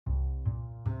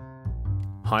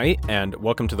Hi, and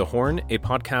welcome to The Horn, a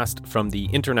podcast from the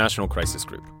International Crisis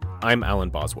Group. I'm Alan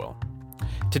Boswell.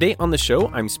 Today on the show,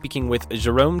 I'm speaking with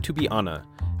Jérôme Tubiana.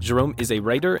 Jérôme is a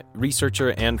writer, researcher,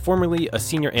 and formerly a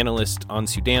senior analyst on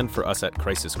Sudan for us at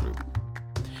Crisis Group.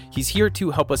 He's here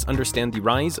to help us understand the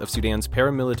rise of Sudan's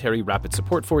paramilitary rapid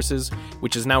support forces,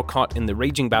 which is now caught in the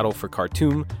raging battle for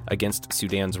Khartoum against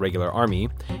Sudan's regular army,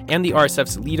 and the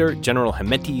RSF's leader, General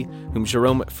Hemedti, whom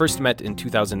Jérôme first met in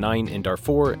 2009 in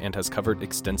Darfur and has covered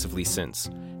extensively since.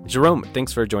 Jérôme,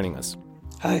 thanks for joining us.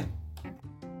 Hi.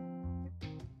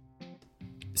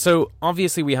 So,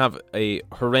 obviously we have a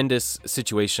horrendous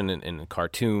situation in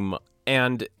Khartoum,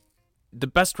 and the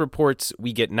best reports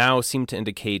we get now seem to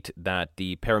indicate that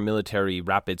the paramilitary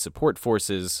rapid support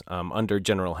forces under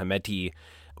General Hemedti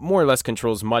more or less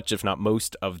controls much, if not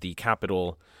most, of the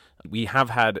capital. We have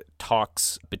had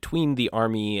talks between the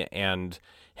army and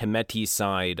Hemedti's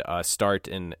side start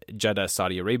in Jeddah,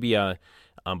 Saudi Arabia,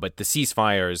 but the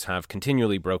ceasefires have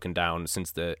continually broken down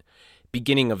since the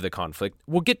beginning of the conflict.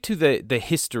 We'll get to the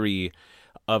history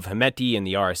of Hemedti and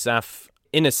the RSF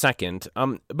in a second.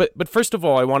 But first of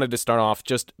all, I wanted to start off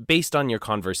just based on your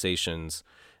conversations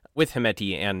with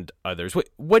Hemedti and others.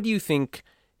 What do you think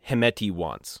Hemedti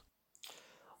wants?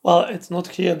 Well, it's not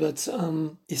clear, but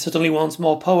he certainly wants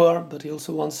more power, but he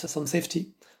also wants some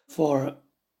safety for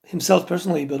himself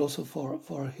personally, but also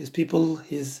for his people,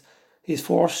 his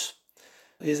force,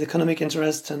 his economic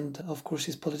interest, and of course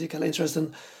his political interest.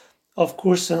 And of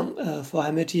course, for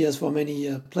Hemedti, as for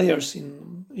many players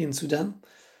in Sudan,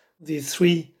 the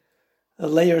three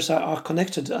layers are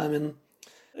connected. I mean,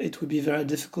 it would be very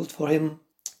difficult for him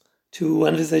to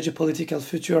envisage a political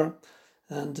future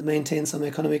and maintain some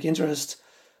economic interest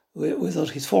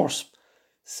without his force.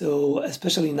 So,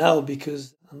 especially now,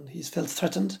 because he's felt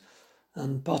threatened,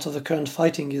 and part of the current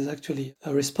fighting is actually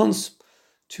a response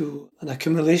to an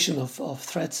accumulation of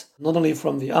threats, not only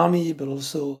from the army, but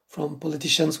also from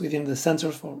politicians within the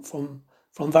center, from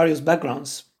various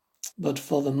backgrounds. But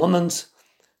for the moment,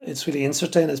 it's really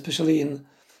uncertain, especially in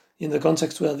the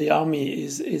context where the army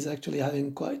is actually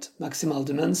having quite maximal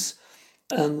demands.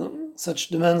 And such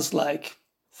demands like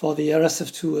for the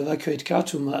RSF to evacuate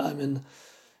Khartoum, I mean,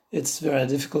 it's very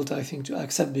difficult, I think, to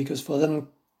accept, because for them,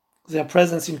 their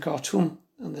presence in Khartoum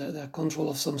and their control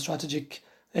of some strategic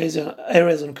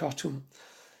areas in Khartoum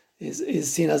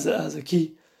is seen as a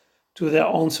key to their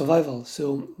own survival.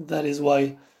 So that is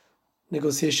why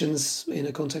negotiations in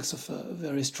a context of a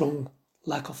very strong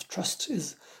lack of trust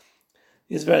is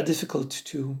very difficult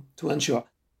to ensure.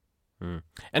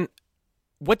 And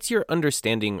what's your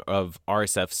understanding of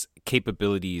RSF's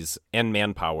capabilities and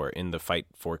manpower in the fight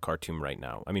for Khartoum right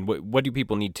now? I mean, what do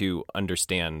people need to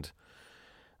understand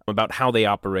about how they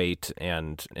operate,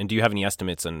 and do you have any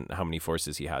estimates on how many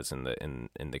forces he has in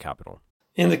the capital?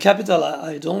 In the capital,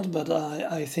 I don't, but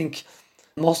I think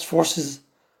most forces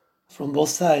from both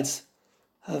sides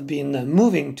have been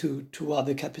moving toward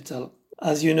the capital.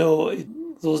 As you know,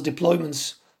 those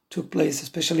deployments took place,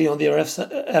 especially on the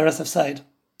RSF side,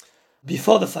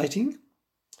 before the fighting,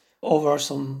 over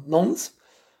some months.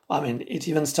 I mean, it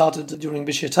even started during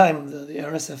Bashir time. The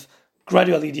RSF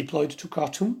gradually deployed to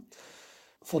Khartoum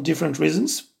for different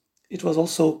reasons. It was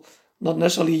also not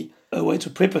necessarily a way to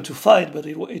prepare to fight, but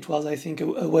it was, I think,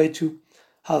 a way to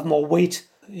have more weight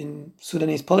in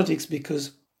Sudanese politics,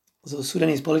 because the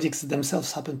Sudanese politics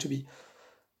themselves happen to be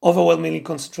overwhelmingly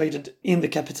concentrated in the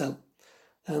capital.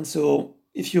 And so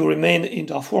if you remain in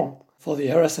Darfur for the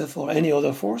RSF or any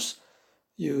other force,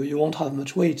 you won't have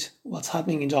much weight. What's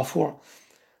happening in Darfur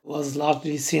was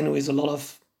largely seen with a lot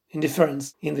of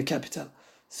indifference in the capital.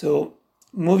 So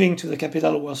moving to the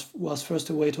capital was first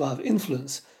a way to have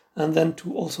influence, and then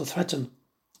to also threaten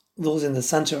those in the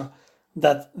center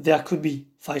that there could be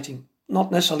fighting,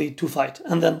 not necessarily to fight.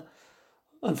 And then,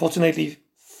 unfortunately,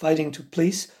 fighting took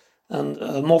place,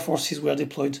 and more forces were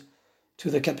deployed to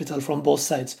the capital from both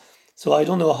sides. So I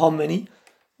don't know how many.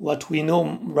 What we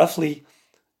know roughly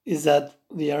is that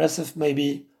the RSF may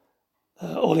be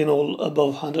all in all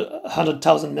above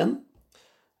 100,000 men,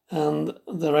 and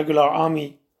the regular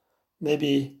army may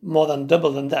be more than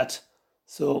double than that.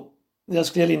 So there's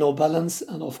clearly no balance,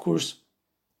 and of course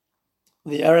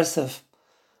the RSF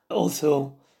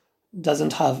also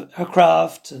doesn't have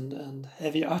aircraft and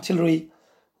heavy artillery.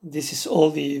 This is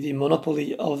all the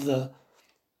monopoly of the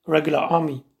regular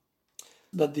army.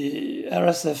 But the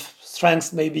RSF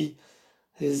strength maybe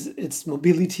is its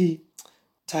mobility,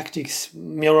 tactics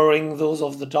mirroring those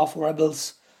of the Darfur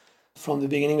rebels from the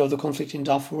beginning of the conflict in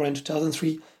Darfur in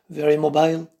 2003, very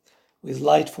mobile, with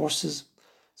light forces.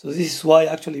 So this is why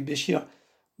actually Bashir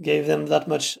gave them that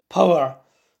much power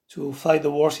to fight the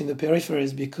wars in the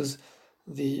peripheries, because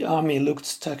the army looked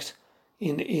stuck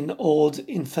in old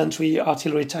infantry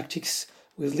artillery tactics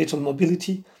with little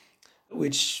mobility,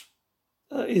 which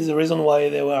is the reason why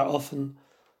they were often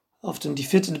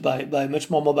defeated by much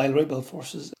more mobile rebel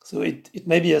forces. So it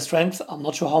may be a strength. I'm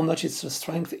not sure how much it's a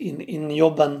strength in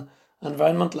urban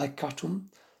environment like Khartoum,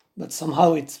 but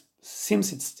somehow it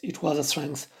seems it was a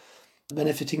strength,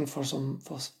 benefiting from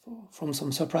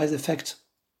some surprise effect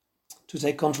to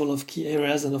take control of key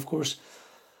areas. And of course,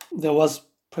 there was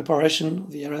preparation.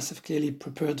 The RSF clearly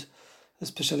prepared,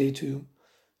 especially to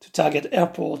target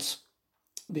airports,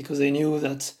 because they knew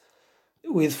that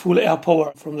with full air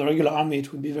power from the regular army,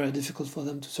 it would be very difficult for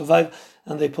them to survive.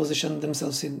 And they positioned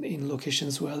themselves in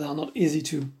locations where they are not easy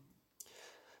to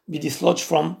be dislodged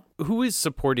from. Who is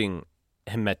supporting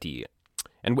Hemedti?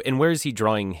 And where is he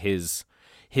drawing his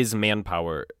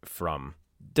manpower from?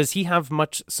 Does he have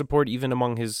much support even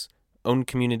among his own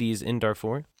communities in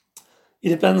Darfur? It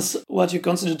depends what you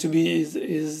consider to be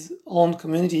his own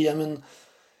community. I mean,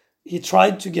 he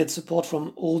tried to get support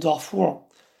from all Darfur,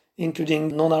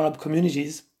 including non-Arab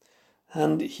communities,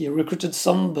 and he recruited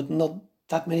some, but not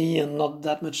that many and not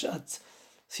that much at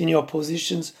senior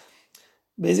positions.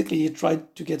 Basically, he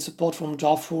tried to get support from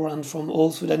Darfur and from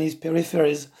all Sudanese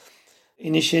peripheries,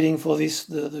 initiating for this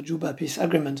the Juba peace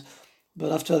agreement.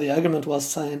 But after the agreement was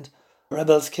signed,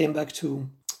 rebels came back to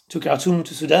Khartoum,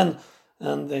 to Sudan,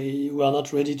 and they were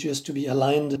not ready just to be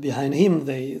aligned behind him.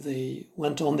 They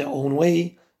went on their own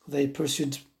way. They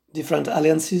pursued different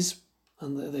alliances,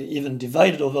 and they even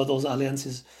divided over those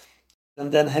alliances.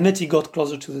 And then Hemedti got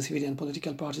closer to the civilian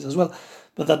political parties as well.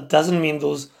 But that doesn't mean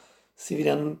those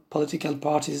civilian political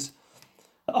parties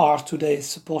are today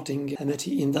supporting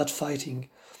Hemedti in that fighting.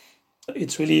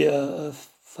 It's really a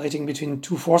fighting between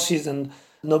two forces, and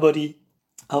nobody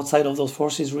outside of those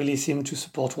forces really seem to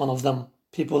support one of them.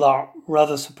 People are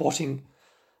rather supporting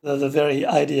the very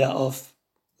idea of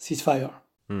ceasefire.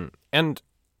 And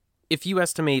if you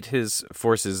estimate his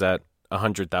forces at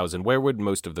 100,000, where would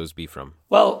most of those be from?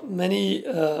 Well, many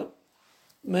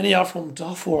are from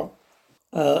Darfur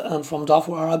and from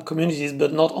Darfur Arab communities,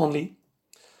 but not only,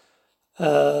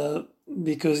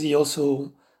 because he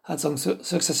also had some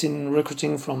success in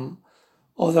recruiting from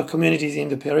other communities in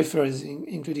the peripheries,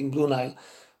 including Blue Nile.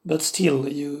 But still,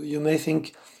 you may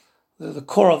think the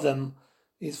core of them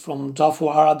is from Darfur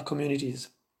Arab communities.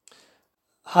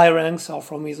 High ranks are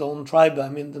from his own tribe, I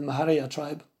mean the Maharia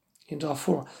tribe in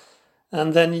Darfur.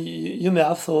 And then you may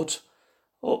have thought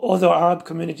other Arab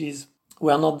communities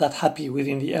were not that happy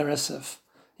within the RSF,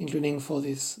 including for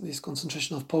this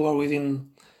concentration of power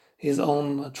within his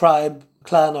own tribe,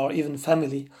 clan, or even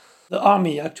family. The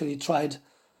army actually tried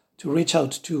to reach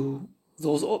out to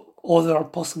those other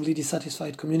possibly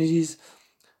dissatisfied communities,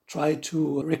 tried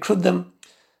to recruit them,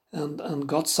 and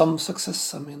got some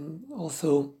success. I mean,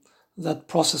 although that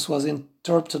process was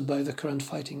interrupted by the current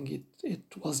fighting, it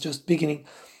was just beginning.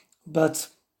 But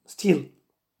still,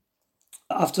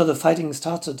 after the fighting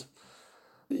started,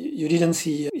 you didn't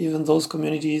see even those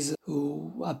communities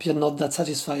who appeared not that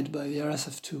satisfied by the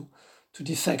RSF to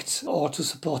defect or to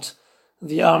support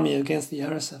the army against the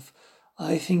RSF.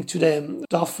 I think today,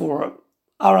 Darfur,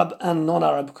 Arab and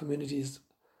non-Arab communities,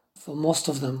 for most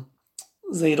of them,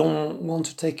 they don't want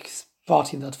to take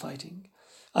part in that fighting.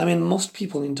 I mean, most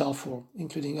people in Darfur,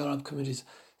 including Arab communities,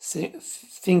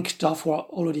 think Darfur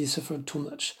already suffered too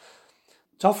much.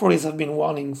 Darfuris have been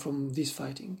warning from this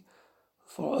fighting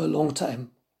for a long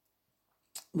time.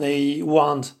 They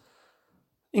warned,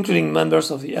 including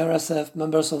members of the RSF,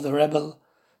 members of the rebel,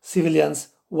 civilians,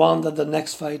 warned that the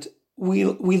next fight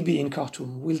will be in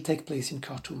Khartoum, will take place in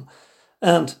Khartoum,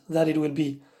 and that it will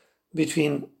be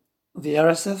between the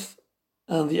RSF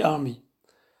and the army.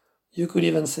 You could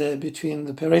even say between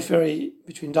the periphery,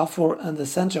 between Darfur and the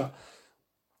center.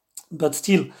 But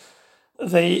still,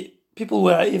 people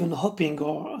were even hoping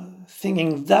or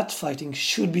thinking that fighting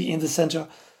should be in the center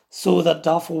so that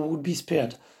Darfur would be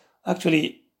spared.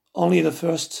 Actually, only the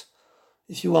first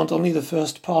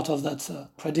part of that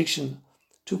prediction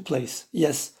took place.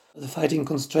 Yes, the fighting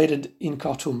concentrated in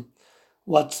Khartoum.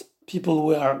 What people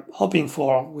were hoping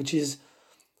for, which is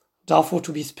Darfur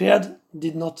to be spared,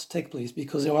 did not take place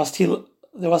because there was still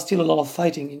a lot of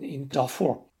fighting in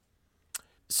Darfur.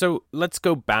 So let's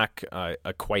go back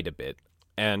quite a bit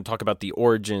and talk about the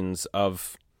origins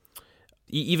of,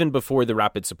 even before the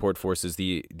Rapid Support Forces,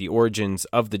 the origins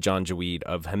of the Janjaweed,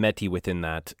 of Hemedti within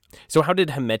that. So how did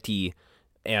Hemedti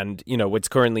and, what's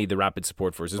currently the Rapid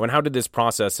Support Forces, and how did this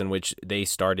process in which they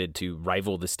started to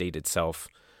rival the state itself,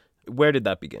 where did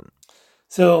that begin?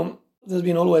 So there's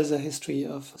been always a history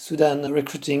of Sudan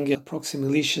recruiting proxy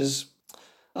militias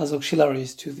as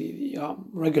auxiliaries to the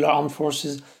regular armed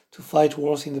forces to fight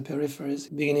wars in the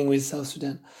peripheries, beginning with South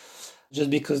Sudan, just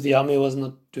because the army was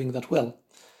not doing that well.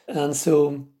 And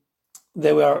so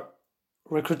they were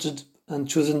recruited and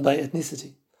chosen by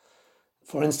ethnicity.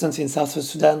 For instance, in South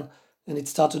Sudan, and it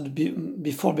started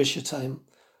before Bashir time,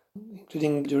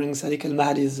 including during Sadiq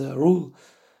al-Mahdi's rule,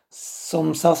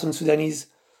 some Southern Sudanese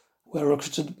were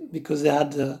recruited because they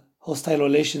had hostile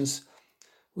relations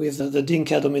with the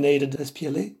Dinka-dominated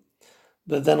SPLA,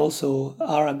 but then also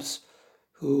Arabs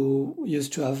who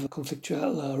used to have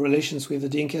conflictual relations with the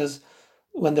Dinkas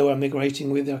when they were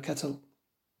migrating with their cattle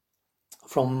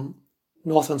from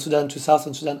northern Sudan to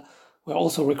southern Sudan were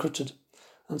also recruited.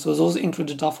 And so those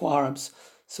included Darfur Arabs.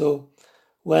 So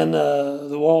when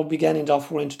the war began in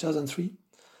Darfur in 2003,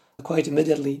 quite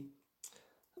immediately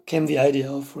came the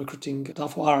idea of recruiting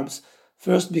Darfur Arabs.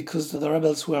 First, because the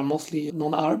rebels were mostly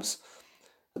non-Arabs,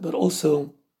 but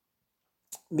also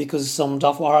because some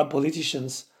Darfur Arab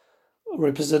politicians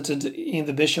represented in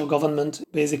the Bashir government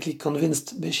basically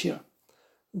convinced Bashir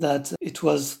that it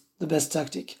was the best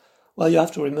tactic. Well, you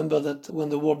have to remember that when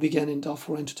the war began in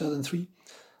Darfur in 2003,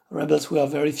 rebels were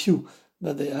very few,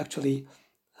 but they actually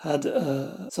had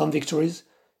some victories,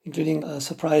 including a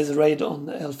surprise raid on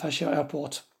El Fasher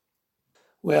airport,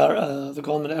 where the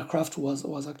government aircraft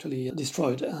was actually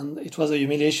destroyed. And it was a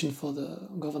humiliation for the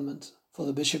government, for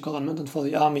the Bashir government and for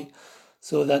the army,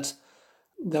 so that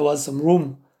there was some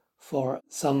room for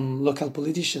some local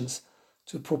politicians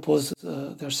to propose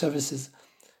their services.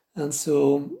 And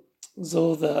so,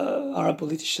 though the Arab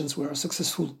politicians were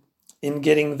successful in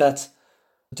getting that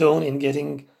done, in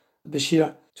getting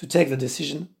Bashir to take the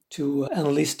decision to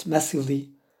enlist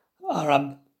massively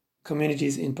Arab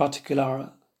communities, in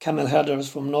particular camel herders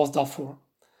from North Darfur,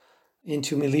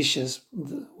 into militias,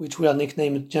 which were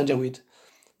nicknamed Janjaweed,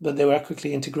 but they were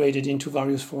quickly integrated into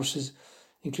various forces,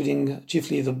 including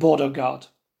chiefly the border guard.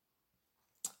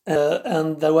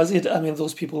 And that was it. I mean,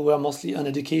 those people were mostly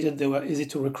uneducated. They were easy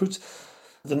to recruit.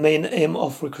 The main aim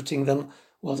of recruiting them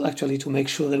was actually to make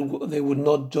sure that they would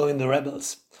not join the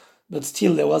rebels. But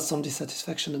still, there was some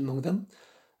dissatisfaction among them.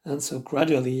 And so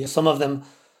gradually, some of them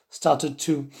started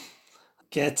to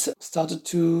get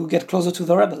closer to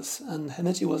the rebels. And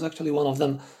Hemedti was actually one of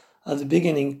them. At the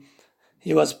beginning,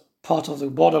 he was part of the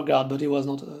border guard, but he was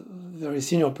not a very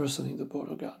senior person in the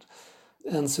border guard.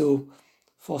 And so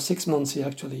for 6 months, he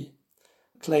actually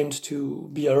claimed to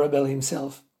be a rebel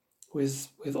himself with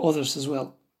others as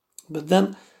well. But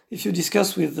then, if you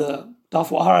discuss with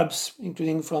Darfur Arabs,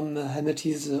 including from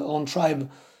Hemedti's own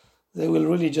tribe, they will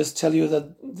really just tell you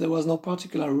that there was no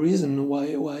particular reason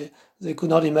why they could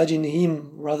not imagine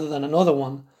him rather than another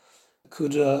one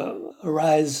could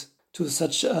rise to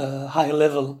such a high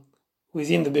level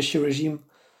within the Bashir regime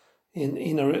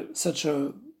in such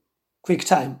a quick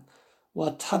time.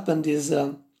 What happened is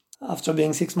after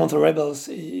being 6 months a rebel,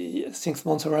 he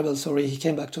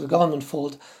came back to the government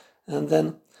fold, and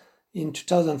then in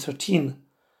 2013,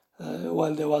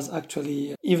 while there was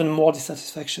actually even more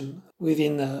dissatisfaction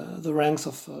within the ranks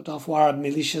of Darfur Arab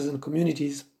militias and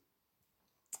communities,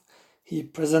 he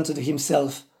presented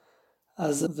himself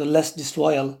as the less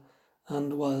disloyal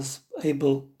and was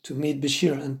able to meet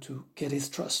Bashir and to get his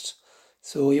trust.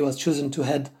 So he was chosen to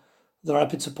head the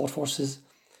Rapid Support Forces.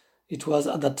 It was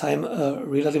at that time a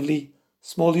relatively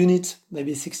small unit,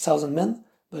 maybe 6,000 men,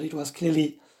 but it was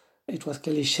clearly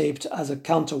shaped as a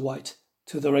counterweight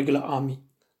to the regular army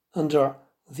under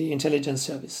the intelligence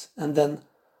service. And then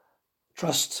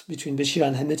trust between Bashir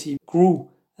and Hemedti grew,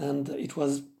 and it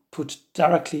was put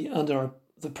directly under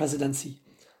the presidency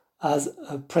as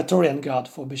a Praetorian Guard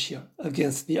for Bashir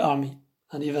against the army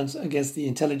and even against the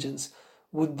intelligence,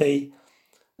 would they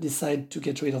decide to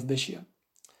get rid of Bashir.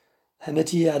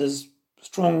 Hemedti had a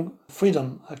strong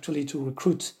freedom actually to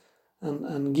recruit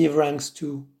and give ranks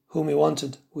to whom he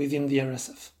wanted within the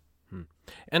RSF.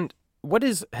 And what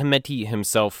is Hemedti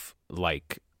himself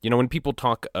like? You know, when people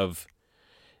talk of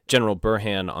General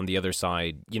Burhan on the other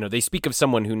side, you know, they speak of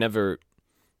someone who never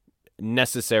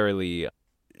necessarily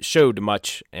showed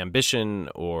much ambition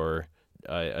or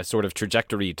a sort of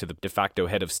trajectory to the de facto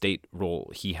head of state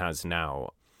role he has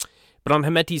now. But on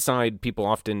Hemedti's side, people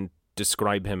often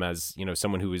describe him as, you know,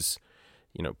 someone who is,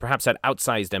 you know, perhaps had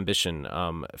outsized ambition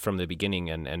from the beginning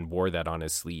and wore that on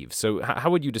his sleeve. So how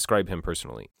would you describe him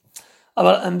personally?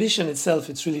 About ambition itself,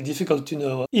 it's really difficult to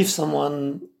know if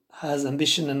someone has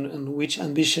ambition and which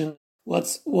ambition.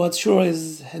 What's sure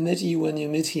is Hemedti, when you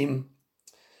meet him,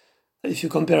 if you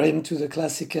compare him to the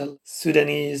classical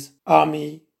Sudanese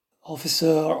army officer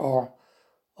or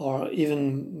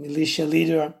even militia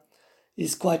leader,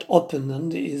 is quite open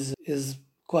and is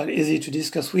quite easy to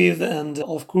discuss with, and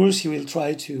of course he will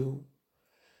try to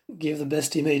give the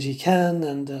best image he can,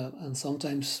 and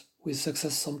sometimes with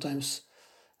success, sometimes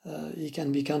he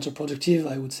can be counterproductive,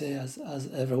 I would say, as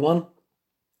everyone.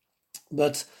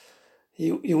 But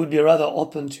he would be rather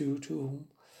open to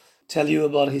tell you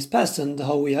about his past and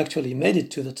how he actually made it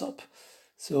to the top.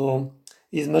 So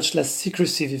he's much less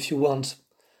secretive, if you want,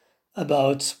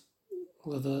 about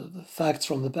the facts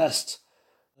from the past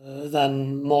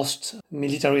than most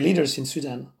military leaders in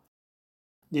Sudan.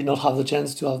 Did not have the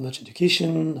chance to have much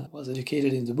education, was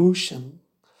educated in the bush, and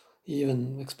he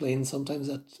even explained sometimes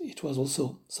that it was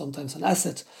also sometimes an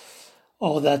asset,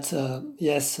 or that,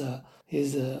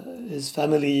 his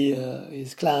family,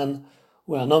 his clan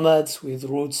were nomads with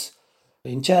roots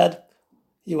in Chad.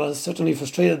 He was certainly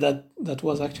frustrated that that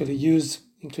was actually used,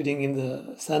 including in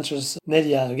the center's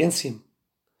media, against him.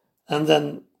 And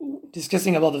then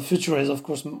discussing about the future is, of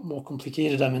course, more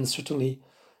complicated. I mean, certainly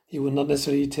he would not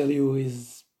necessarily tell you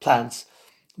his plans.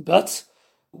 But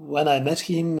when I met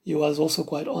him, he was also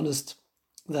quite honest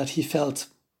that he felt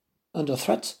under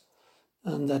threat,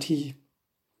 and that he,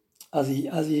 as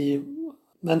he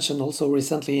mentioned also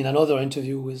recently in another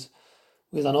interview with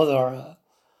another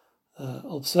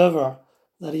observer,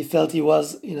 that he felt he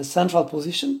was in a central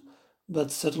position,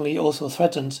 but certainly also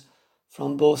threatened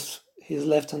from both his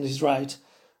left and his right.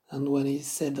 And when he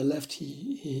said the left,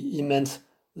 he meant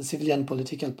the civilian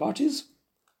political parties.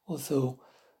 Also,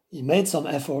 he made some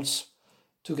efforts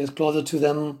to get closer to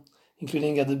them,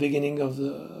 including at the beginning of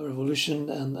the revolution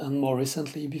and more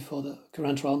recently before the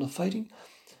current round of fighting.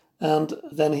 And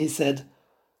then he said,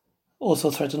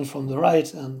 also threatened from the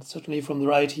right, and certainly from the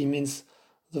right he means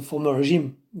the former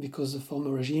regime, because the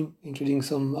former regime, including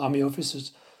some army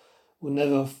officers, would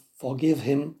never forgive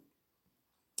him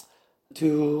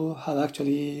to have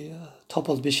actually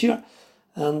toppled Bashir,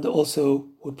 and also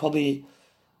would probably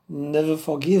never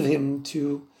forgive him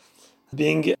to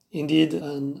being indeed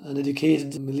an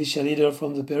educated militia leader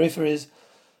from the peripheries,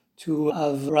 to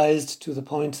have risen to the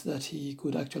point that he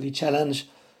could actually challenge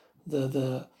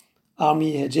the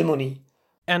army hegemony.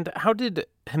 And how did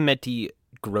Hemedti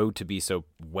grow to be so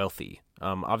wealthy?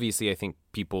 Obviously, I think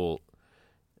people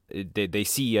they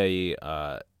see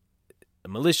a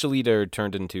militia leader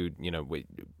turned into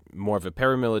more of a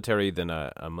paramilitary than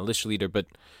a militia leader. But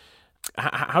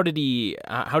how did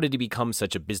he become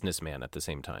such a businessman at the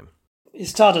same time? He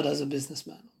started as a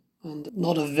businessman, and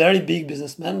not a very big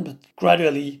businessman, but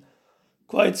gradually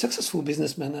quite successful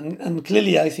businessman. And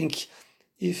clearly, I think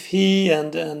if he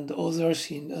and others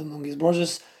among his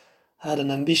brothers had an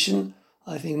ambition,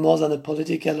 I think more than a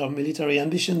political or military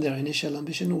ambition, their initial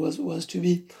ambition was to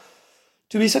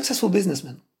be successful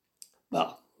businessmen.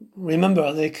 Well,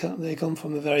 remember, they come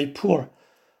from a very poor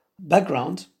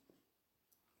background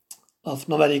of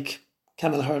nomadic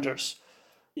camel herders.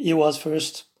 He was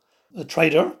first a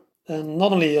trader, and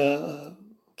not only a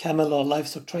camel or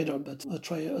livestock trader, but a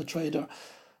trader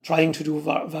trying to do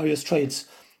various trades.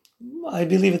 I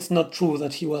believe it's not true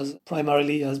that he was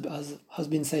primarily, as has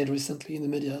been said recently in the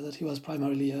media, that he was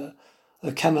primarily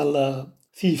a camel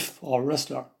thief or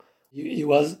rustler. He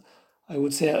was, I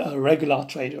would say, a regular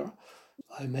trader.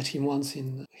 I met him once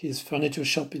in his furniture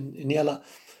shop in Yala,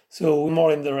 so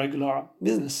more in the regular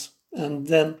business. And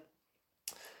then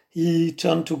he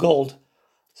turned to gold.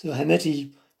 So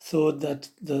Hemedti thought that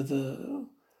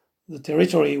the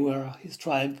territory where his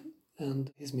tribe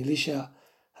and his militia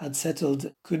had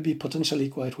settled could be potentially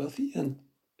quite wealthy, and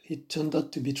it turned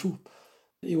out to be true.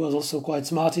 He was also quite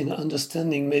smart in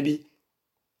understanding, maybe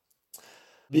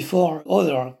before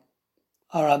other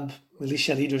Arab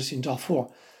militia leaders in Darfur,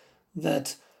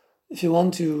 that if you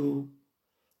want to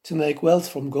make wealth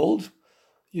from gold,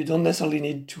 you don't necessarily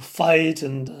need to fight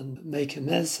and make a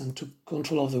mess and to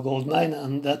control of the gold mine,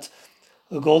 and that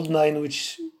a gold mine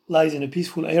which lies in a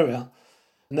peaceful area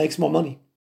makes more money.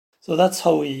 So that's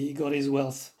how he got his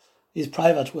wealth, his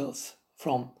private wealth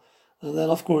from. And then,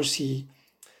 of course, he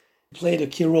played a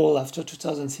key role after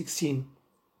 2016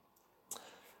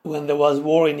 when there was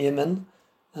war in Yemen,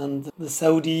 and the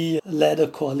Saudi led a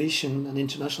coalition, an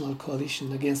international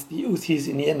coalition against the Houthis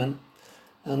in Yemen.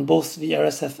 And both the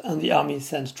RSF and the army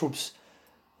sent troops,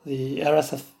 the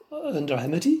RSF under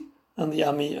Hemedti and the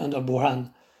army under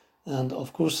Burhan. And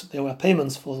of course, there were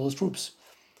payments for those troops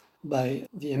by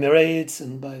the Emirates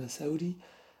and by the Saudi.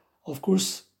 Of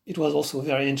course, it was also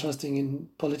very interesting in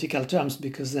political terms,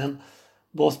 because then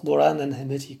both Burhan and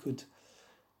Hemedti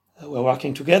were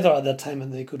working together at that time,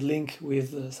 and they could link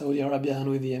with Saudi Arabia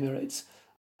and with the Emirates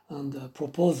and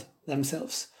propose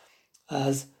themselves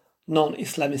as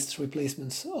non-Islamist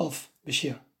replacements of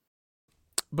Bashir.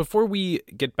 Before we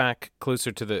get back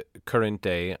closer to the current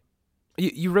day,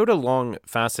 you wrote a long,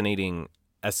 fascinating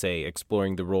essay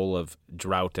exploring the role of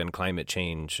drought and climate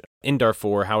change in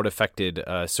Darfur, how it affected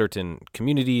certain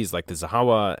communities like the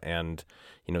Zahawa and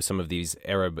some of these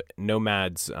Arab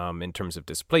nomads in terms of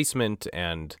displacement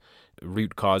and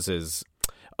root causes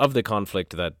of the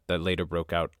conflict that later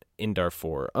broke out in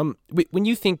Darfur. When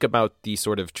you think about the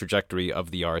sort of trajectory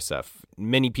of the RSF,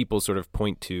 many people sort of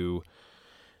point to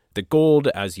the gold,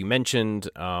 as you mentioned,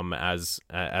 as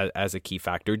a key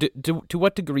factor. To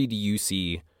what degree do you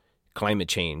see climate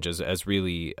change as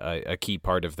really a key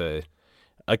part of the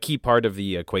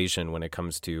equation when it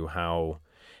comes to how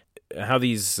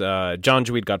these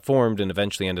Janjaweed got formed and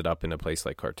eventually ended up in a place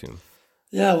like Khartoum?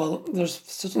 Yeah, well, there's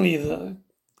certainly the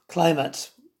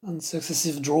climate and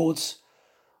successive droughts.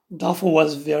 Darfur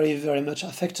was very, very much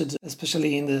affected,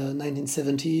 especially in the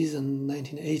 1970s and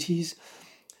 1980s.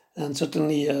 And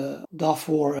certainly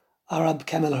Darfur Arab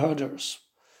camel herders,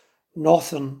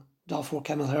 northern Darfur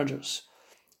camel herders,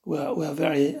 were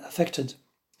very affected.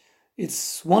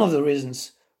 It's one of the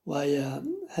reasons why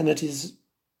Hemedti's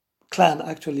clan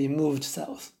actually moved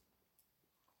south.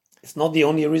 It's not the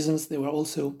only reasons. There were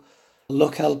also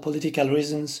local political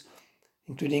reasons,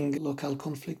 including local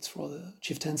conflicts for the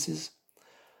chieftaincies.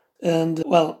 And,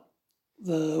 well,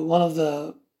 one of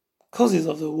the causes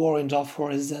of the war in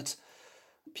Darfur is that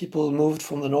people moved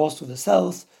from the north to the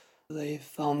south. They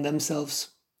found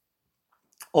themselves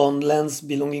on lands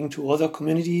belonging to other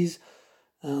communities,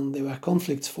 and there were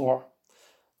conflicts for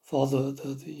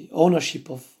the ownership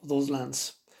of those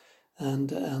lands. And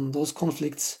those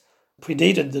conflicts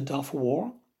predated the Darfur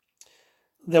War.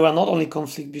 There were not only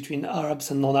conflicts between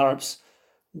Arabs and non-Arabs,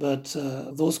 but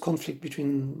those conflicts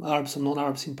between Arabs and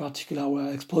non-Arabs in particular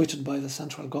were exploited by the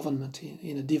central government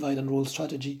in a divide and rule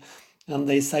strategy. And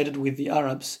they sided with the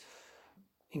Arabs,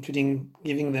 including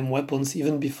giving them weapons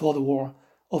even before the war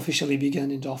officially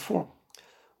began in Darfur,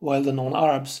 while the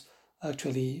non-Arabs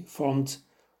actually formed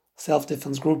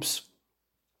self-defense groups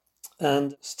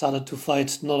and started to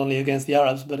fight not only against the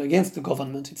Arabs, but against the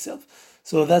government itself.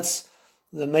 So that's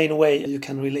the main way you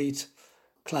can relate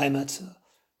climate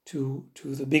to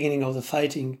the beginning of the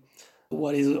fighting.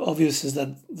 What is obvious is that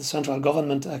the central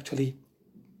government actually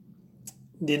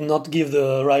did not give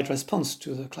the right response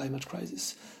to the climate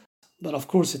crisis. But of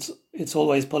course, it's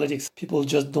always politics. People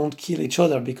just don't kill each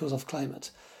other because of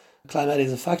climate. Climate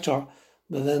is a factor,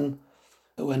 but then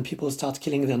when people start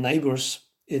killing their neighbors,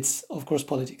 it's of course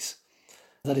politics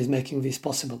that is making this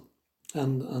possible.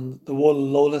 And the whole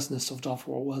lawlessness of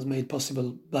Darfur was made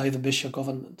possible by the Bashir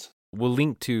government. We'll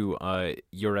link to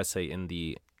your essay in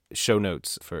the show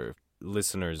notes for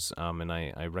listeners, and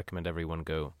I recommend everyone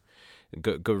go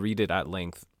read it at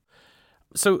length.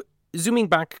 So zooming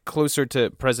back closer to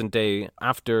present day,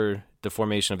 after the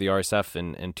formation of the RSF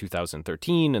in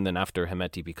 2013, and then after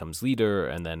Hemedti becomes leader,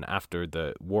 and then after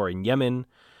the war in Yemen,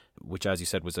 which, as you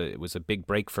said, was a big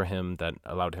break for him that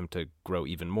allowed him to grow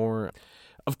even more.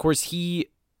 Of course, he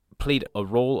played a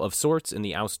role of sorts in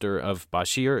the ouster of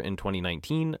Bashir in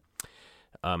 2019.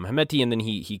 Hemedti, and then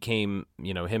he came,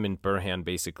 him and Burhan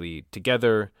basically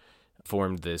together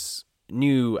formed this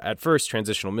new, at first,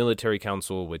 transitional military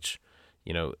council, which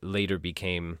later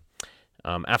became,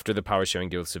 after the power sharing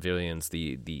deal with civilians,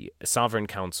 the Sovereign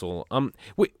Council.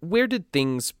 Where did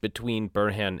things between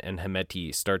Burhan and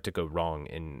Hemedti start to go wrong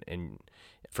in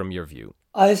from your view?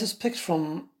 I suspect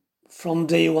from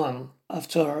day one,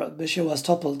 after Bashir was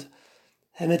toppled,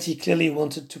 Hemedti clearly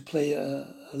wanted to play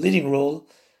a leading role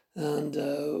and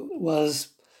was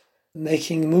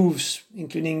making moves,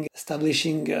 including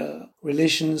establishing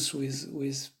relations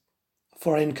with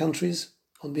foreign countries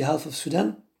on behalf of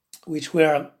Sudan, which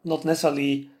were not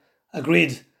necessarily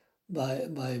agreed by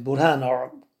Burhan,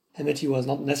 or Hemedti was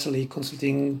not necessarily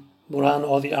consulting Burhan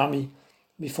or the army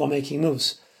before making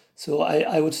moves. So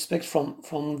I would suspect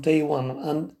from day one.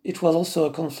 And it was also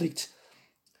a conflict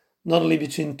not only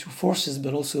between two forces,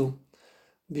 but also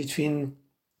between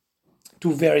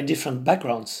two very different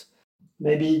backgrounds.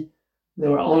 Maybe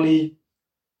there were only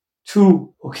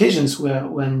two occasions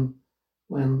when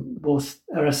both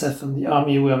RSF and the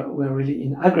army were really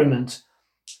in agreement.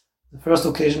 The first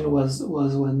occasion was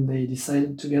when they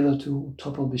decided together to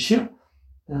topple Bashir,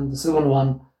 and the second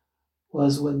one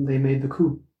was when they made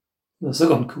the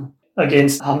second coup,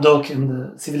 against Hamdok and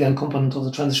the civilian component of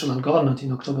the transitional government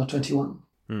in October 21.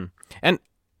 And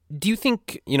do you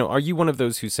think, are you one of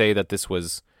those who say that this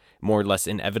was more or less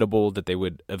inevitable, that they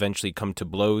would eventually come to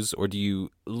blows, or do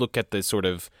you look at the sort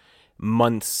of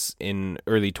months in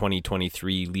early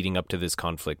 2023 leading up to this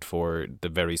conflict for the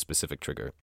very specific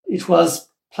trigger? It was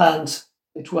planned.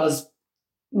 It was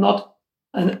not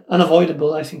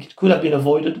unavoidable. I think it could have been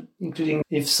avoided, including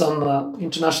if some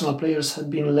international players had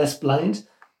been less blind.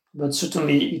 But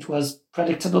certainly it was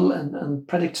predictable and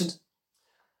predicted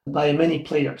by many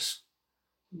players.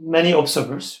 Many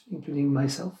observers, including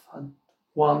myself, had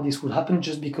warned this would happen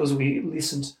just because we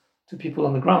listened to people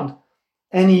on the ground.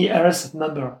 Any RSF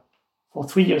member for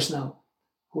 3 years now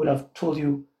would have told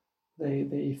you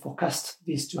they forecast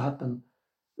this to happen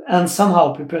and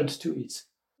somehow prepared to it.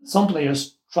 Some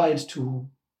players tried to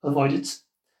avoid it,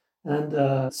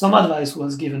 and some advice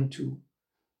was given to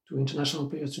international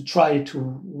players to try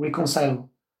to reconcile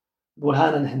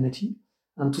Burhan and Hemedti,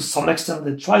 and to some extent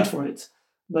they tried for it.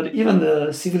 But even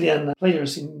the civilian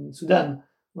players in Sudan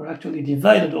were actually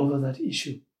divided over that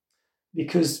issue,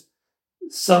 because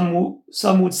some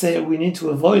would say we need to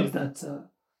avoid that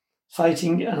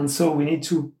fighting, and so we need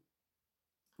to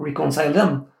reconcile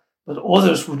them. But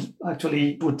others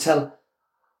would tell,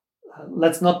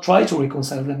 let's not try to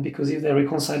reconcile them, because if they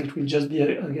reconcile, it will just be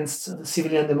against the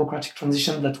civilian democratic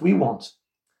transition that we want.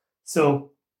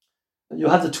 So you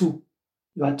had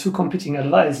two competing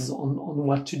advices on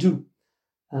what to do,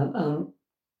 and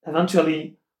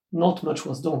eventually not much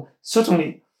was done.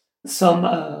 Certainly,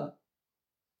 some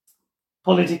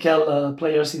political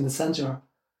players in the center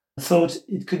thought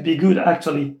it could be good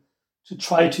actually to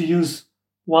try to use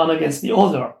one against the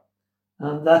other,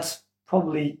 and that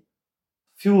probably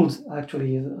fueled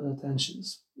actually the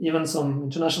tensions. Even some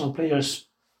international players,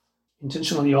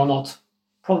 intentionally or not,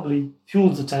 probably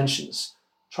fueled the tensions,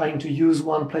 trying to use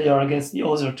one player against the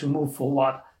other to move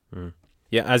forward.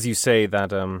 Yeah, as you say, that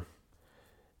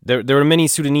there were many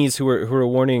Sudanese who were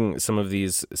warning some of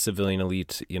these civilian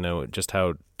elite, just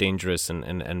how dangerous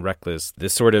and reckless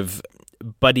this sort of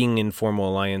budding informal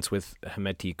alliance with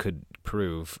Hemedti could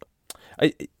prove.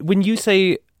 When you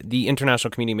say the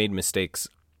international community made mistakes,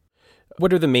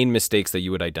 what are the main mistakes that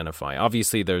you would identify?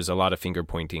 Obviously, there's a lot of finger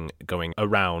pointing going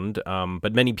around,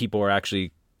 but many people are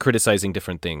actually criticizing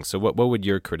different things. So what would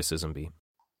your criticism be?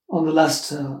 On the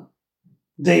last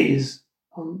days,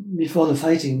 before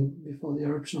the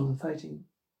eruption of the fighting,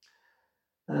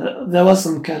 there was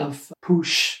some kind of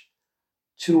push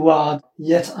toward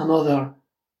yet another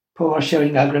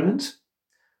power-sharing agreement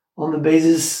on the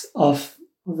basis of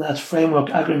that framework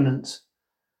agreement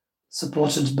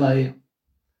supported by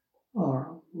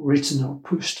or written or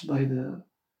pushed by the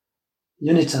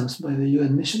UNITAMS, by the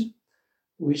UN mission,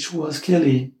 which was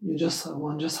clearly,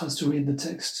 one just has to read the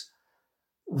text,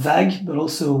 vague, but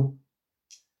also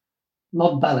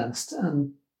not balanced,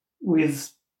 and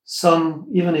with some,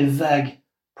 even if vague,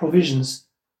 provisions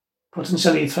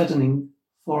potentially threatening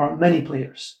for many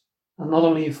players, and not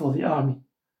only for the army,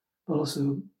 but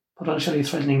also potentially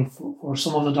threatening for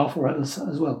some of the Darfur rebels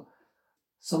as well.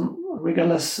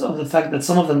 Regardless of the fact that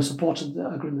some of them supported the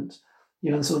agreement,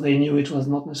 even so they knew it was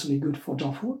not necessarily good for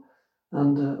Darfur,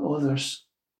 and others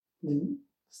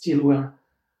still were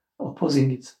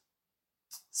opposing it.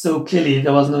 So clearly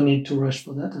there was no need to rush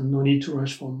for that, and no need to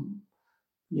rush for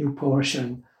new power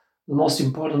sharing. The most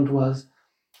important was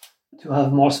to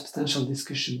have more substantial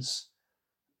discussions,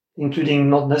 including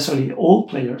not necessarily all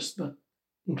players, but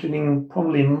including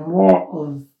probably more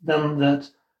of them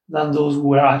than those who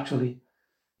were actually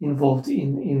involved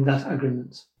in that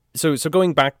agreement. So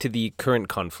going back to the current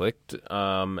conflict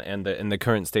and the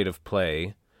current state of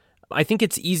play, I think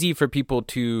it's easy for people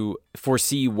to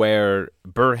foresee where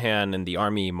Burhan and the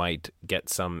army might get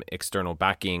some external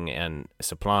backing and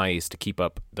supplies to keep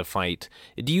up the fight.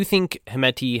 Do you think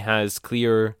Hemedti has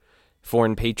clear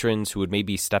foreign patrons who would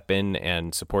maybe step in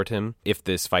and support him if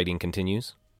this fighting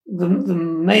continues? The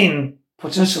main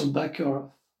potential backer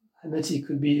of Hemedti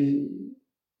could be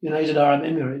United Arab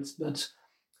Emirates, but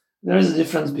there is a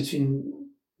difference between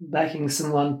backing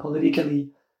someone politically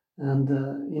and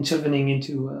intervening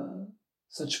into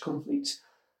such conflict.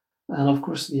 And of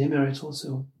course, the Emirates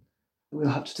also will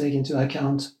have to take into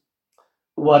account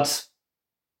what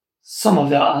some of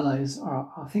their allies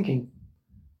are thinking.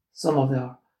 Some of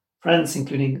their friends,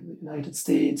 including the United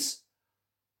States,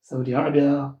 Saudi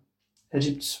Arabia,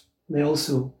 Egypt, may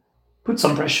also put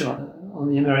some pressure on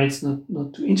the Emirates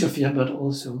not to interfere, but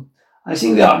also I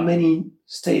think there are many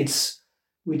states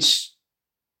which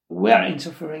were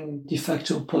interfering de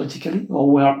facto politically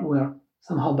or were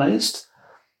somehow biased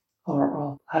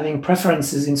or having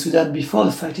preferences in Sudan before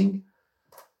the fighting,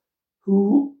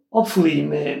 who hopefully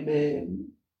may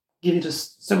give it a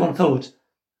second thought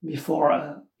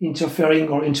before interfering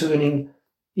or intervening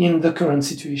in the current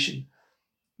situation.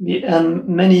 And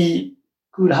many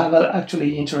could have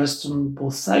actually interest on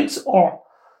both sides, or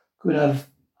could have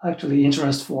actually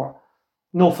interest for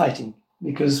no fighting,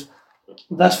 because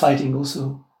that fighting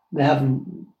also may have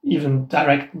even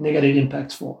direct negative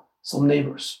impacts for some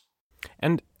neighbors.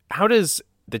 And how does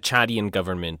the Chadian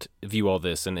government view all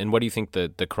this, and what do you think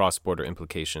the cross-border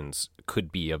implications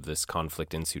could be of this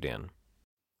conflict in Sudan?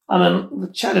 I mean, the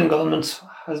Chadian government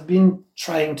has been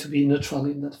trying to be neutral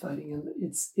in that fighting, and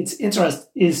its interest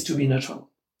is to be neutral.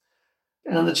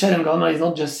 And the Chadian government is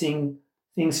not just seeing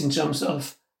things in terms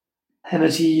of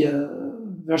Hemedti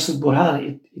versus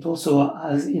Burhan. It also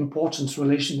has important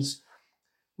relations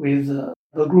with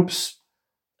the groups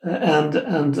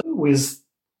and with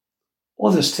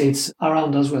other states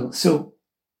around as well. So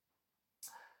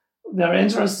their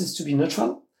interest is to be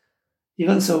neutral.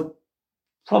 Even so,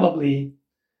 probably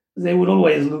they would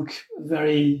always look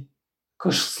very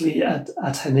cautiously at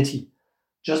Hemedti,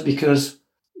 just because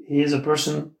he is a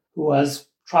person who has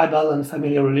tribal and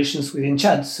family relations within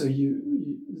Chad. So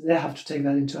they have to take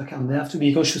that into account. They have to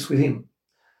be cautious with him.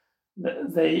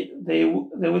 They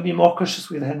would be more cautious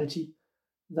with Hemedti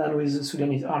than with the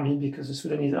Sudanese army, because the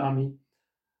Sudanese army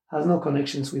has no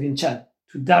connections within Chad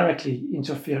to directly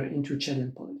interfere into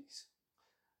Chadian politics.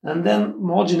 And then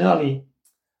more generally,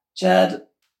 Chad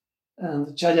and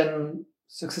the Chadian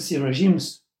successive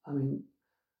regimes, I mean,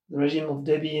 the regime of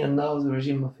Deby and now the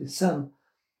regime of his son,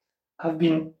 have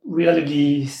been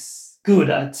relatively good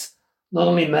at not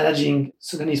only managing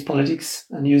Sudanese politics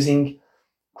and using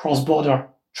cross-border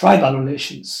tribal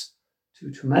relations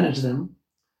to manage them,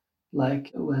 like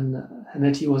when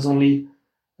Hemedti was only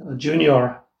a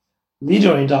junior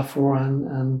leader in Darfur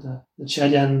and the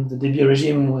Deby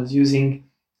regime was using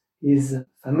his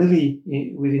family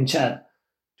within Chad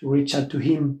to reach out to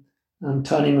him and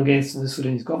turn him against the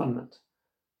Sudanese government.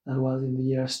 That was in the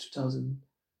years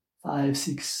 2005,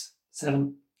 6,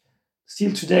 7.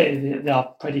 Still today, they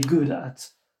are pretty good at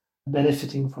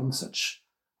benefiting from such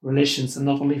relations, and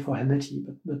not only for Hemedti,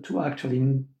 but to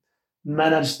actually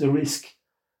manage the risk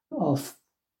of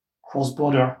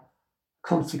cross-border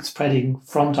conflict spreading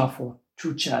from Darfur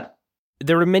to Chad.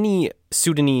 There are many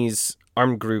Sudanese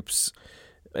armed groups,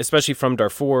 especially from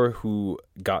Darfur, who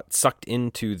got sucked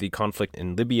into the conflict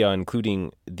in Libya,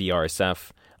 including the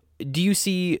RSF. Do you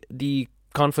see the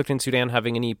conflict in Sudan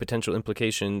having any potential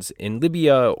implications in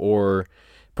Libya, or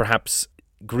perhaps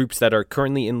groups that are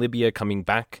currently in Libya coming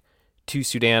back to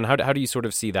Sudan? How do you sort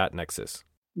of see that nexus?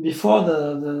 Before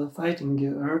the fighting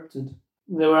erupted,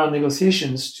 there were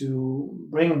negotiations to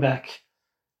bring back,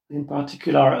 in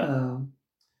particular,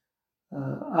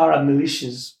 Arab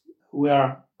militias, who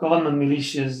were government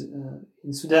militias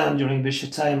in Sudan during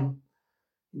Bashir time,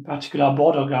 in particular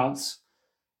border guards,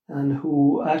 and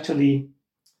who actually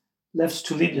left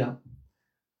to Libya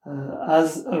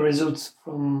as a result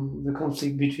from the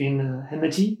conflict between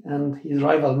Hemedti and his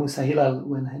rival Musa Hilal.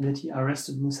 When Hemedti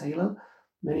arrested Musa Hilal,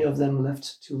 many of them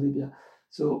left to Libya.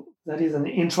 So that is an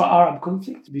intra-Arab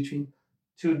conflict between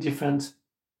two different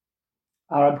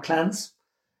Arab clans.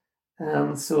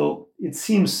 And so it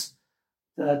seems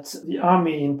that the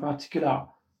army in particular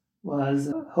was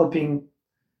hoping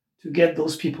to get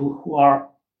those people who are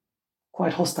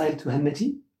quite hostile to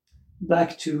Hemedti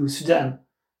back to Sudan,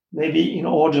 maybe in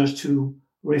order to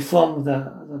reform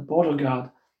the border guard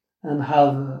and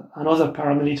have another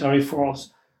paramilitary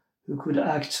force who could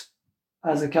act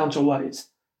as a counterweight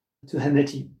to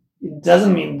Hemedti. It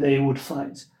doesn't mean they would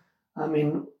fight. I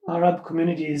mean, Arab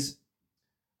communities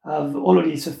have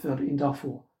already suffered in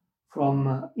Darfur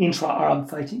from intra-Arab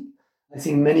fighting. I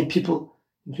think many people,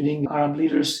 including Arab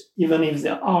leaders, even if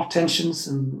there are tensions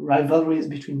and rivalries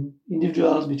between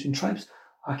individuals, between tribes,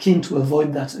 are keen to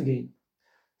avoid that again.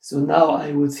 So now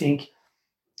I would think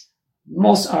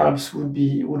most Arabs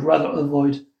would rather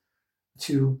avoid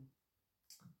to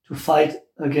fight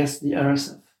against the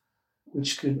RSF,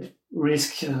 which could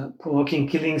risk provoking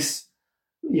killings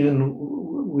even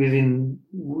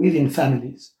within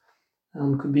families,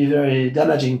 and could be very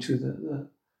damaging to the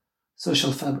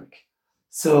social fabric.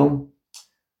 So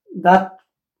there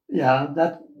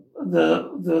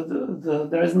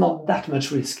is not that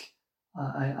much risk,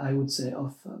 I would say.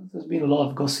 There's been a lot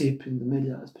of gossip in the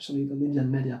media, especially the Libyan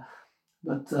media,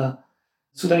 but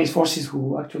Sudanese forces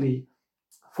who actually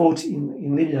fought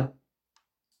in Libya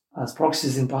as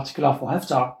proxies, in particular for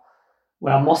Haftar,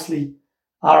 were mostly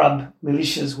Arab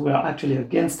militias who were actually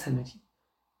against Hemedti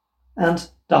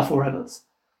and Darfur rebels.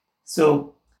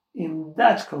 So in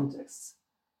that context,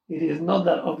 it is not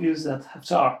that obvious that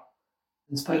Haftar,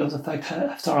 in spite of the fact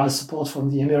Haftar has support from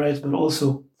the Emirates, but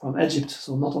also from Egypt,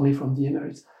 so not only from the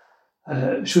Emirates,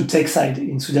 should take side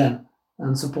in Sudan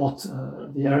and support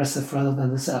the RSF rather than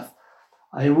the SAF.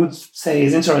 I would say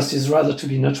his interest is rather to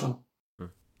be neutral.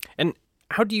 And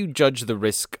how do you judge the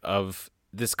risk of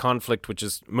this conflict, which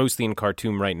is mostly in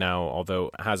Khartoum right now,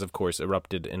 although has, of course,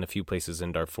 erupted in a few places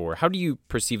in Darfur, how do you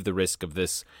perceive the risk of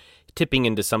this tipping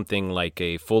into something like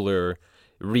a fuller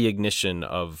reignition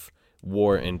of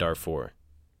war in Darfur?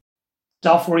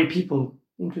 Darfuri people,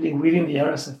 including within the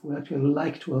RSF, would actually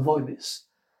like to avoid this.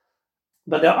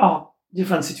 But there are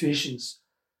different situations.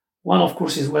 One, of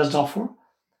course, is West Darfur,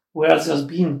 where there's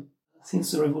been,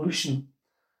 since the revolution,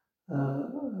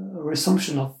 a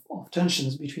resumption of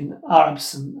tensions between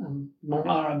Arabs and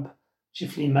non-Arab,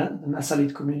 chiefly the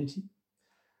Masalit community,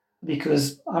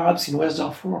 because Arabs in West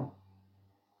Darfur,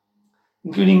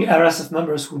 including RSF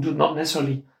members who do not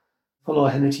necessarily follow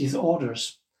Hemedti's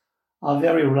orders, are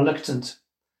very reluctant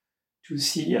to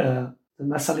see the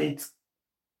Masalit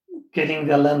getting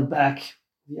their land back,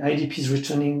 the IDPs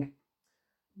returning,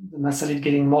 the Masalit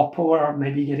getting more power,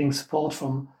 maybe getting support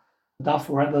from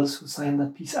Darfur rebels who signed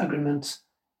that peace agreement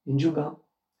in Juba.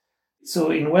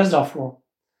 So in West Darfur,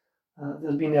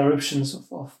 there have been eruptions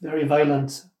of very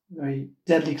violent, very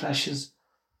deadly clashes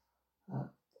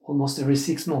almost every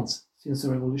 6 months since the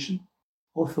revolution.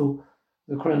 Although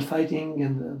the current fighting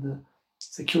and the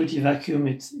security vacuum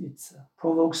it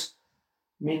provokes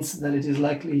means that it is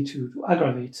likely to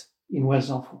aggravate in West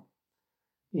Darfur.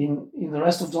 In the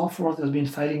rest of Darfur, there's been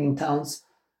fighting in towns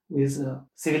with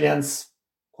civilians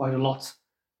quite a lot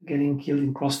getting killed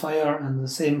in crossfire and the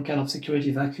same kind of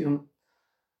security vacuum.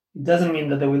 It doesn't mean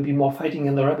that there will be more fighting,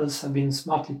 and the rebels have been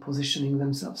smartly positioning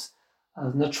themselves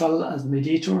as neutral, as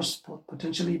mediators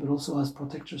potentially, but also as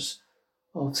protectors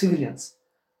of civilians,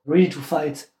 ready to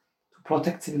fight to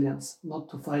protect civilians, not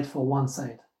to fight for one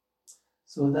side.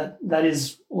 So that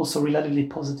is also relatively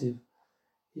positive.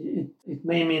 It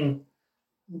may mean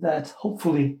that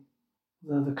hopefully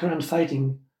the current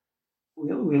fighting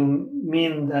will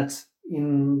mean that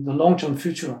in the long-term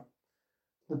future,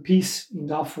 the peace in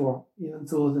Darfur, even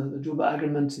though the Juba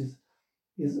agreement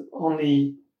is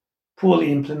only poorly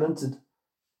implemented,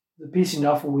 the peace in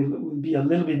Darfur will be a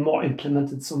little bit more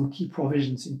implemented, some key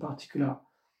provisions in particular,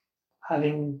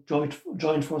 having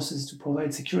joint forces to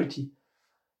provide security.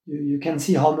 You can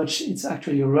see how much it's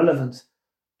actually relevant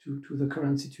to the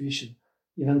current situation.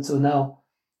 Even so now,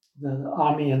 the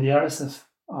army and the RSF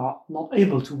are not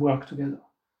able to work together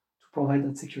to provide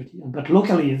that security. But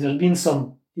locally, there have been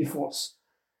some efforts.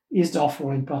 East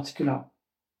Darfur in particular,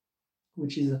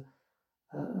 which is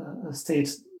a state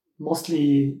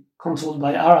mostly controlled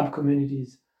by Arab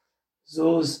communities.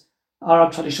 Those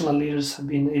Arab traditional leaders have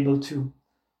been able to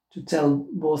tell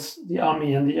both the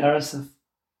army and the RSF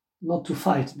not to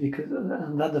fight,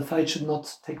 and that the fight should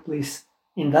not take place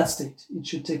in that state. It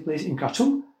should take place in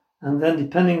Khartoum, and then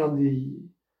depending on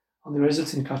the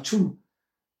results in Khartoum,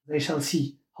 they shall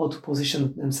see how to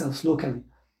position themselves locally.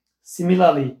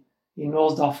 Similarly, in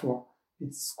North Darfur,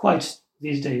 it's quite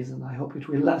these days, and I hope it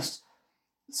will last.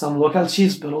 Some local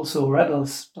chiefs, but also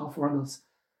Darfur rebels,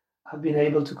 have been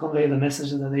able to convey the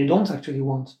message that they don't actually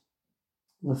want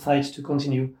the fight to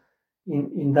continue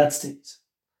in that state,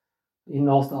 in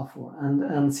North Darfur.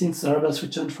 And since the rebels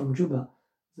returned from Juba,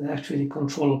 they actually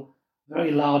control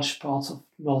very large parts of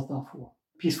North Darfur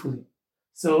peacefully.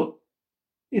 So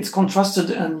it's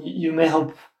contrasted, and you may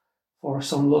hope for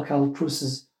some local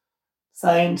truces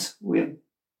signed with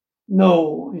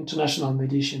no international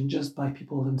mediation, just by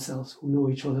people themselves who know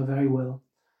each other very well,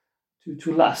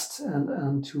 to last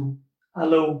and to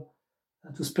allow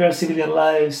to spare civilian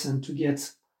lives and to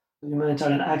get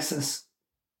humanitarian access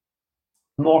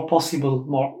more possible,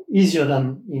 more easier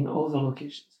than in other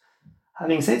locations.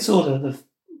 Having said so, the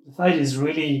fight is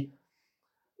really,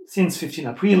 since 15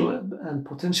 April and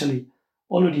potentially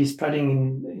already spreading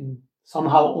in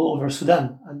somehow all over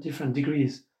Sudan at different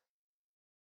degrees.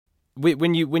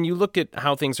 When you look at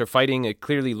how things are fighting, it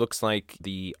clearly looks like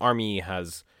the army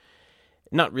has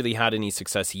not really had any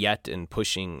success yet in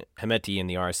pushing Hemedti and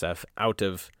the RSF out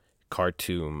of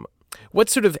Khartoum. What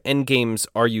sort of endgames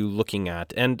are you looking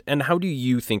at, and how do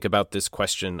you think about this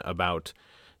question about,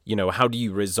 how do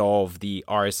you resolve the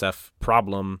RSF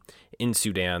problem in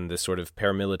Sudan, this sort of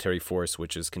paramilitary force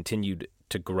which has continued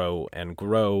to grow and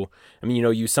grow? I mean,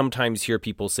 you sometimes hear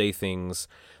people say things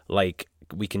like,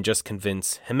 we can just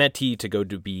convince Hemedti to go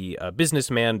to be a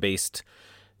businessman based,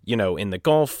 in the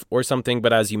Gulf or something.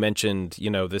 But as you mentioned,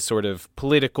 this sort of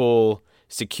political,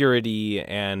 security,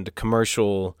 and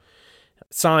commercial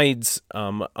sides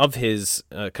of his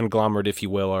conglomerate, if you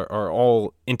will, are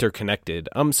all interconnected.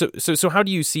 So how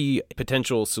do you see a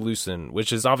potential solution,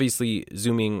 which is obviously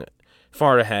zooming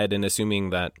far ahead and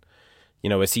assuming that, a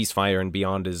ceasefire and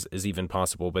beyond is even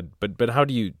possible? But how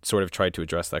do you sort of try to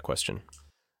address that question?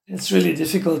 It's really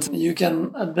difficult. You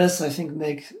can, at best, I think,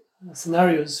 make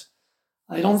scenarios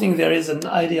I don't think there is an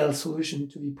ideal solution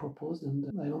to be proposed, and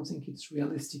I don't think it's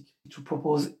realistic to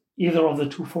propose either of the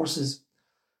two forces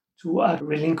to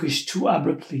relinquish too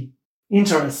abruptly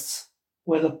interests,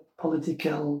 whether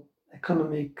political,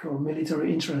 economic, or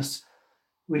military interests,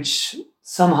 which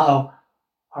somehow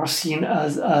are seen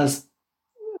as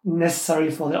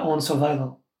necessary for their own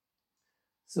survival.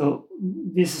 So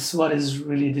this is what is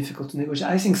really difficult to negotiate.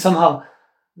 I think somehow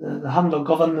the Hamdok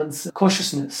government's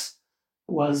cautiousness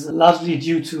was largely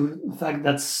due to the fact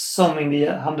that some in the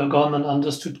Hamdok government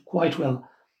understood quite well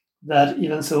that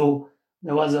even though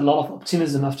there was a lot of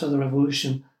optimism after the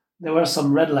revolution, there were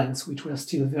some red lines which were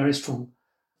still very strong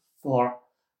for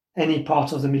any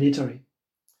part of the military.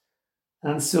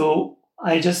 And so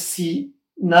I just see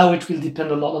now it will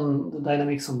depend a lot on the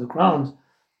dynamics on the ground.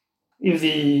 If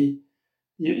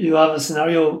you have a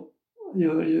scenario,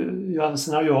 you have a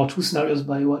scenario or two scenarios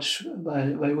by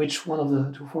which one of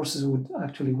the two forces would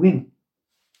actually win.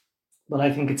 But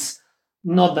I think it's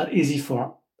not that easy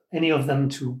for any of them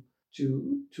to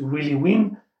really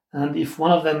win. And if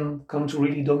one of them come to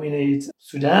really dominate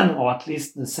Sudan, or at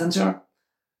least the center,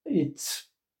 it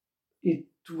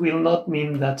will not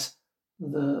mean that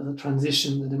the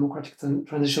transition, the democratic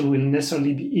transition, will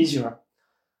necessarily be easier.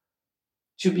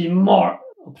 To be more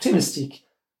optimistic,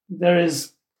 there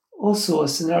is also a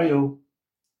scenario,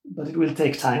 but it will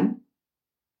take time,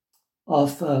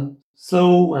 of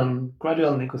slow and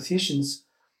gradual negotiations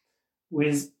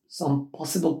with some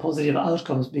possible positive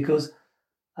outcomes, because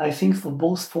I think for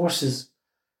both forces,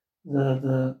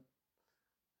 the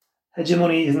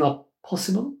hegemony is not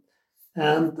possible.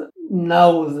 And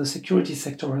now the security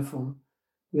sector reform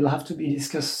will have to be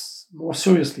discussed more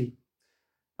seriously.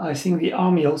 I think the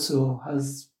army also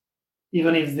has,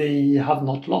 even if they have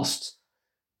not lost,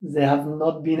 they have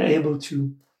not been able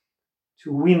to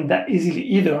win that easily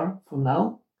either for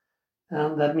now.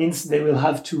 And that means they will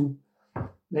have to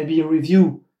maybe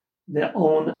review their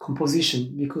own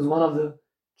composition, because one of the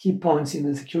key points in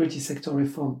the security sector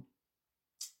reform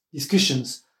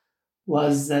discussions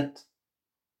was that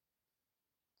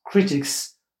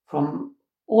critics from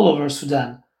all over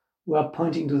Sudan were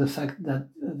pointing to the fact that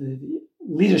the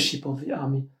leadership of the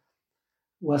army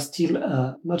was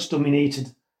still much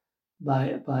dominated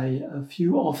by a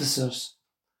few officers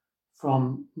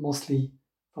from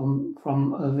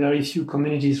very few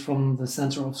communities from the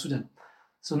center of Sudan.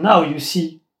 So now you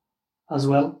see as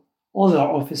well other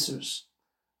officers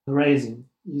rising.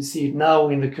 You see it now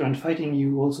in the current fighting.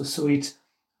 You also saw it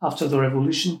after the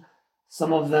revolution.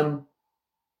 Some of them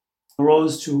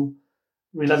rose to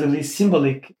relatively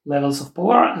symbolic levels of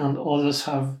power, and others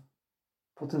have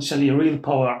potentially real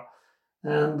power.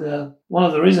 And one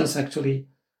of the reasons, actually,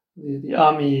 the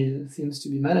army seems to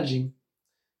be managing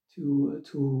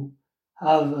to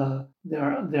have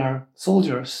their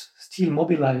soldiers still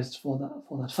mobilized for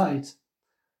that fight,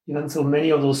 even though many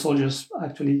of those soldiers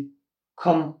actually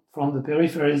come from the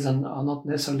peripheries and are not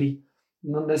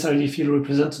necessarily feel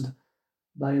represented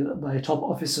by top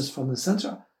officers from the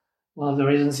center. One of the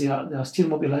reasons they are still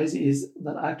mobilized is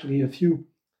that actually a few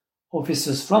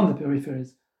officers from the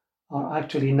peripheries are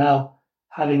actually now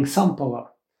having some power.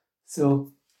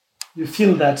 So you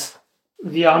feel that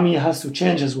the army has to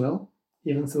change as well,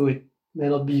 even though it may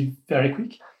not be very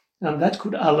quick. And that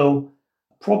could allow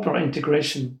proper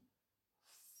integration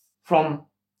from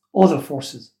other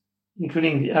forces,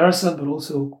 including the RSF, but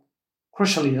also,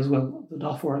 crucially as well, the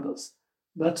Darfur rebels.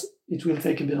 But it will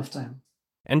take a bit of time.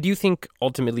 And do you think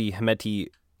ultimately Hemedti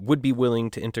would be willing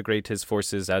to integrate his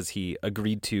forces as he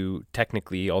agreed to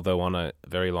technically, although on a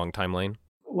very long timeline?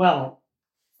 Well,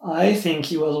 I think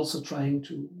he was also trying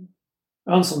to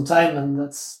earn some time, and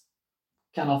that's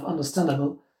kind of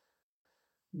understandable.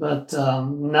 But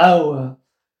now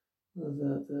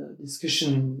the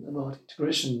discussion about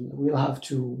integration will have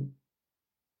to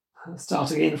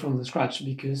start again from the scratch,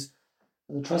 because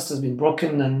the trust has been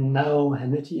broken, and now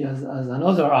Hemedti has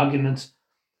another argument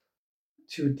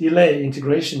to delay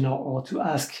integration or to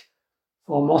ask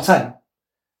for more time,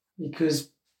 because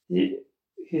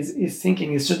his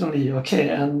thinking is certainly okay.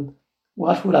 And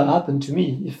what would have happened to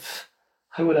me if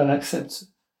I would have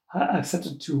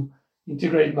accepted to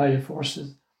integrate my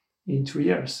forces in 2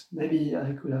 years? Maybe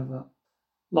I could have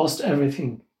lost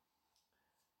everything.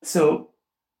 So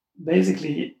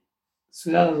basically,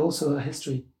 Sudan has also a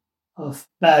history of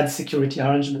bad security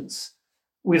arrangements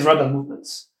with rebel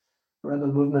movements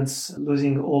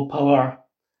losing all power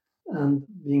and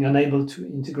being unable to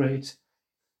integrate,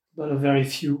 but a very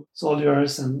few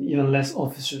soldiers and even less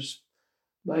officers.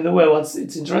 By the way,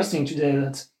 it's interesting today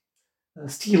that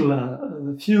still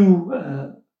a few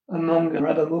among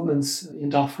rebel movements in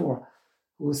Darfur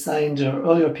who signed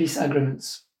earlier peace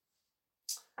agreements,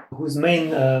 whose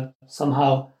main,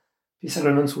 peace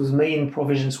agreements whose main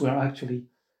provisions were actually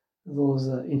those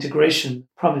integration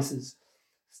promises.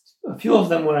 A few of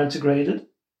them were integrated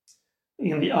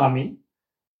in the army,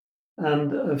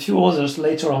 and a few others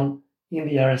later on in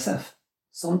the RSF.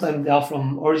 Sometimes they are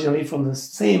originally from the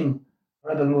same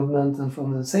rebel movement and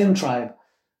from the same tribe.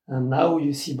 And now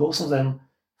you see both of them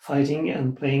fighting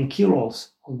and playing key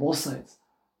roles on both sides,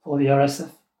 for the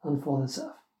RSF and for the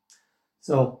SAF.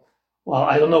 So, well,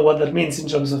 I don't know what that means in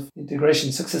terms of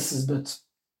integration successes,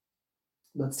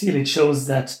 but still it shows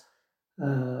that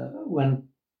when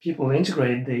people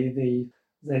integrate,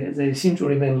 they seem to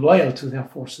remain loyal to their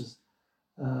forces,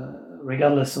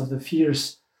 regardless of the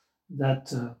fears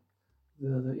that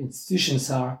the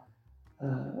institutions are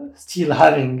still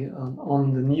having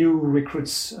on the new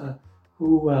recruits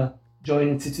who join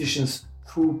institutions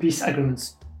through peace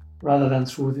agreements rather than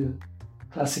through the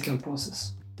classical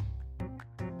process.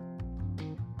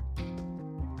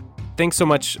 Thanks so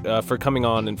much for coming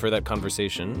on and for that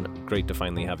conversation. Great to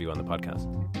finally have you on the podcast.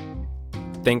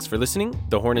 Thanks for listening.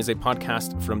 The Horn is a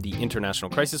podcast from the International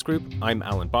Crisis Group. I'm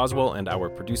Alan Boswell, and our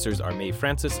producers are Mae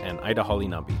Francis and Ida Holly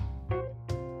Nambi.